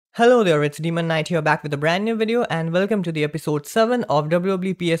Hello there, it's Demon Knight here back with a brand new video and welcome to the episode 7 of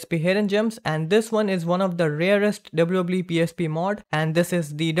WWE PSP Hidden Gems, and this one is one of the rarest WWE PSP mod and this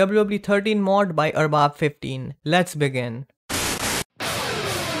is the WWE 13 mod by Arbab15. Let's begin.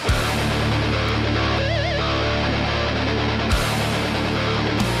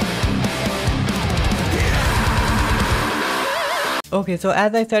 Okay, so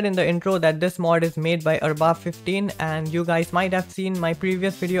as I said in the intro that this mod is made by Arbab15 and you guys might have seen my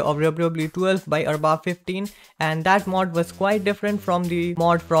previous video of WWE 12 by Arbab15 and that mod was quite different from the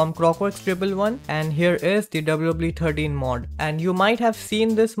mod from Clockworks 111 and here is the WWE 13 mod. And you might have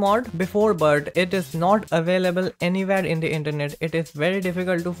seen this mod before but it is not available anywhere in the internet. It is very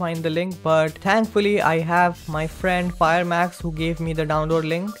difficult to find the link, but thankfully I have my friend firemax who gave me the download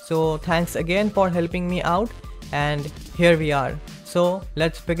link. So thanks again for helping me out and here we are. So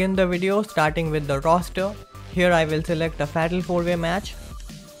let's begin the video starting with the roster. Here I will select a fatal 4-way match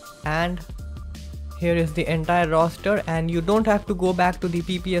and here is the entire roster, and you don't have to go back to the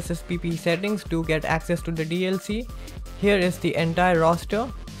PPSSPP settings to get access to the DLC. Here is the entire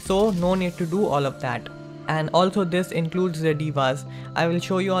roster, so no need to do all of that. And also this includes the divas. I will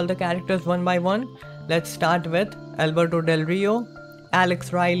show you all the characters one by one. Let's start with Alberto Del Rio,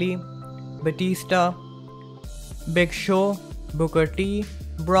 Alex Riley, Batista, Big Show, Booker T,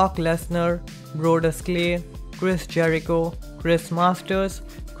 Brock Lesnar, Brodus Clay, Chris Jericho, Chris Masters,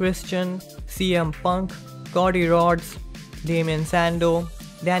 Christian, CM Punk, Cody Rhodes, Damien Sandow,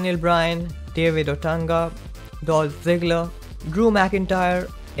 Daniel Bryan, David Otunga, Dolph Ziggler, Drew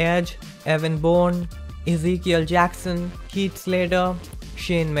McIntyre, Edge, Evan Bourne, Ezekiel Jackson, Heath Slater,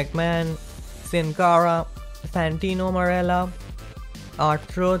 Shane McMahon, Sin Cara, Santino Marella,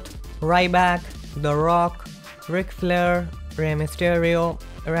 R-Truth, Ryback, The Rock, Ric Flair, Rey Mysterio,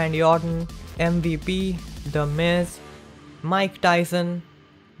 Randy Orton, MVP, The Miz, Mike Tyson,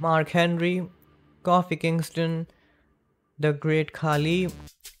 Mark Henry, Kofi Kingston, The Great Khali,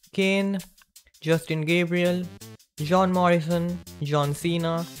 Kane, Justin Gabriel, John Morrison, John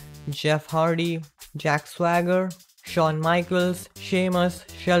Cena, Jeff Hardy, Jack Swagger, Shawn Michaels, Sheamus,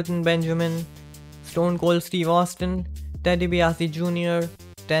 Shelton Benjamin, Stone Cold Steve Austin, Teddy DiBiase Jr.,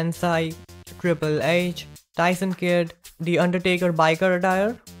 Tensai, Triple H, Tyson Kidd, The Undertaker biker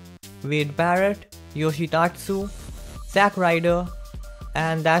attire, Wade Barrett, Yoshitatsu, Zack Ryder,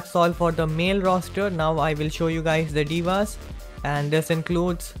 and that's all for the male roster. Now I will show you guys the divas, and this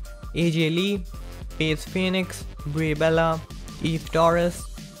includes AJ Lee, Paige Phoenix, Brie Bella, Eve Torres,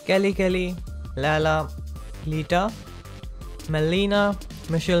 Kelly, Lala, Lita, Melina,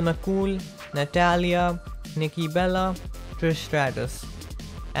 Michelle McCool, Natalia, Nikki Bella, Trish Stratus.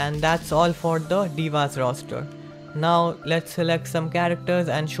 And that's all for the divas roster. Now let's select some characters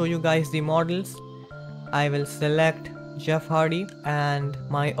and show you guys the models. I will select Jeff Hardy and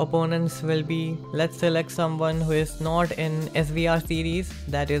my opponents will be, let's select someone who is not in SVR series,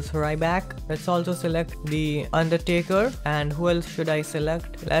 that is Ryback. Let's also select the Undertaker, and who else should I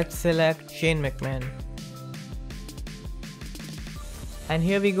select? Let's select Shane McMahon. And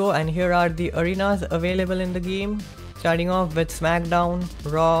here we go, and here are the arenas available in the game. Starting off with SmackDown,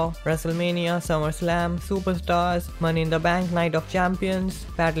 Raw, WrestleMania, SummerSlam, Superstars, Money in the Bank, Night of Champions,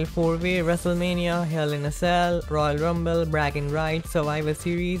 Fatal 4-Way, WrestleMania, Hell in a Cell, Royal Rumble, Bragging Rights, Survivor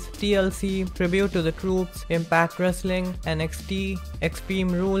Series, TLC, Tribute to the Troops, Impact Wrestling, NXT,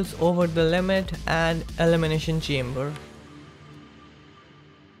 Extreme Rules, Over the Limit, and Elimination Chamber.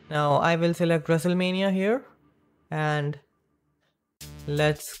 Now I will select WrestleMania here, and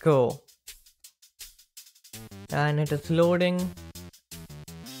let's go. And it is loading.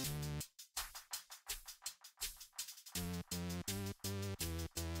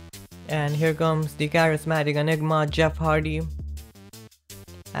 And here comes the charismatic enigma Jeff Hardy.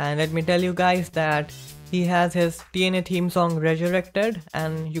 And let me tell you guys that he has his TNA theme song resurrected,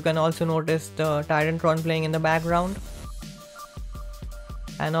 and you can also notice the Tyrantron playing in the background.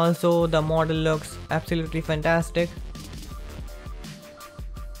 And also the model looks absolutely fantastic.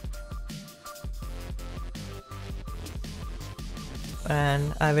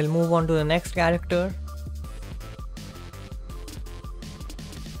 And I will move on to the next character.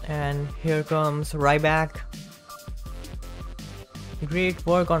 And here comes Ryback. Great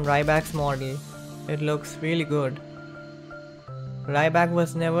work on Ryback's model. It looks really good. Ryback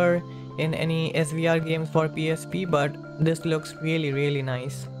was never in any SVR games for PSP, but this looks really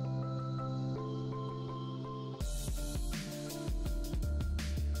nice.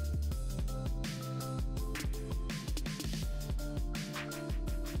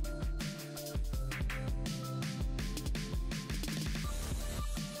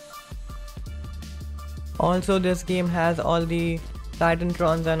 Also, this game has all the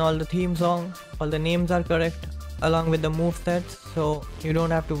Titantrons and all the theme song, all the names are correct along with the movesets, so you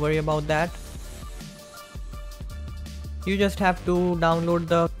don't have to worry about that. You just have to download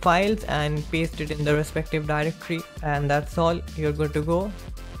the files and paste it in the respective directory, and that's all, you're good to go.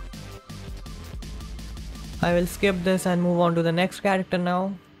 I will skip this and move on to the next character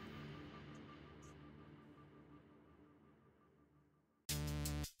now.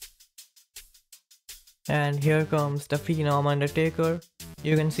 And here comes the Phenom Undertaker.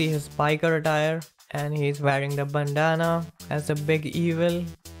 You can see his biker attire and he's wearing the bandana as a big evil.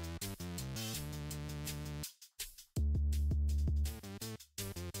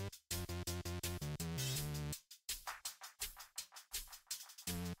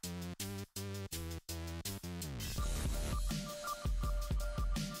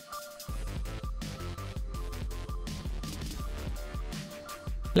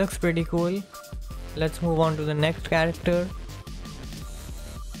 Looks pretty cool. Let's move on to the next character.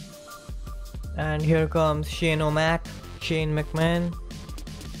 And here comes Shane McMahon.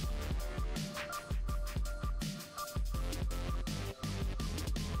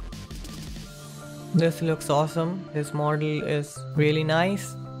 This looks awesome. His model is really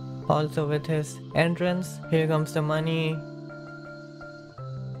nice. Also with his entrance. Here comes the money.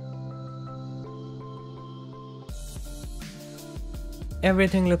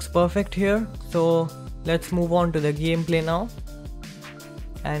 Everything looks perfect here, so let's move on to the gameplay now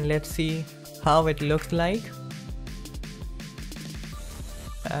and let's see how it looks like.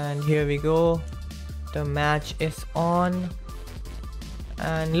 And here we go, the match is on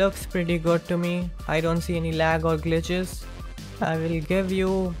and looks pretty good to me. I don't see any lag or glitches. I will give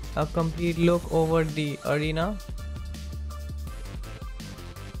you a complete look over the arena.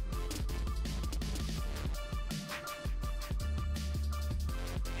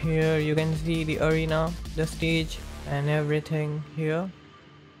 Here you can see the arena, the stage and everything here.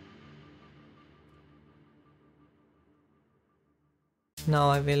 Now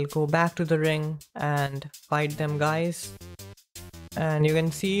I will go back to the ring and fight them guys. And you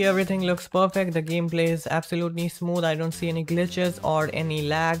can see everything looks perfect. The gameplay is absolutely smooth. I don't see any glitches or any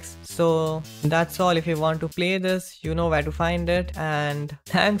lags. So that's all. If you want to play this, you know where to find it. And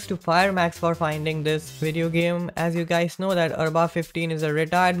thanks to firemax for finding this video game. As you guys know that Arbab15 is a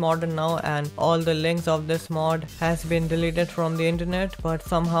retired modder now and all the links of this mod has been deleted from the internet. But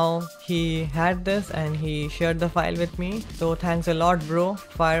somehow he had this and he shared the file with me. So thanks a lot bro,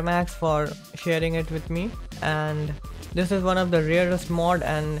 firemax, for sharing it with me. And this is one of the rarest mod,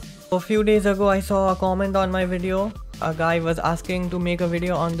 and a few days ago I saw a comment on my video. A guy was asking to make a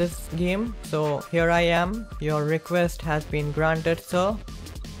video on this game, so here I am. Your request has been granted, sir.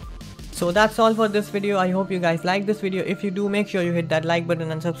 So that's all for this video. I hope you guys like this video. If you do, make sure you hit that like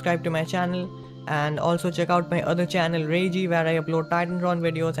button and subscribe to my channel. And also check out my other channel Reggie, where I upload Titantron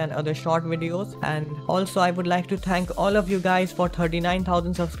videos and other short videos. And also I would like to thank all of you guys for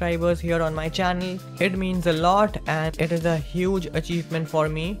 39,000 subscribers here on my channel. It means a lot and it is a huge achievement for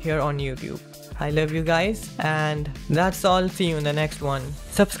me here on YouTube. I love you guys, and that's all. See you in the next one.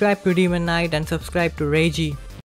 Subscribe to Demon Knight and subscribe to Reggie.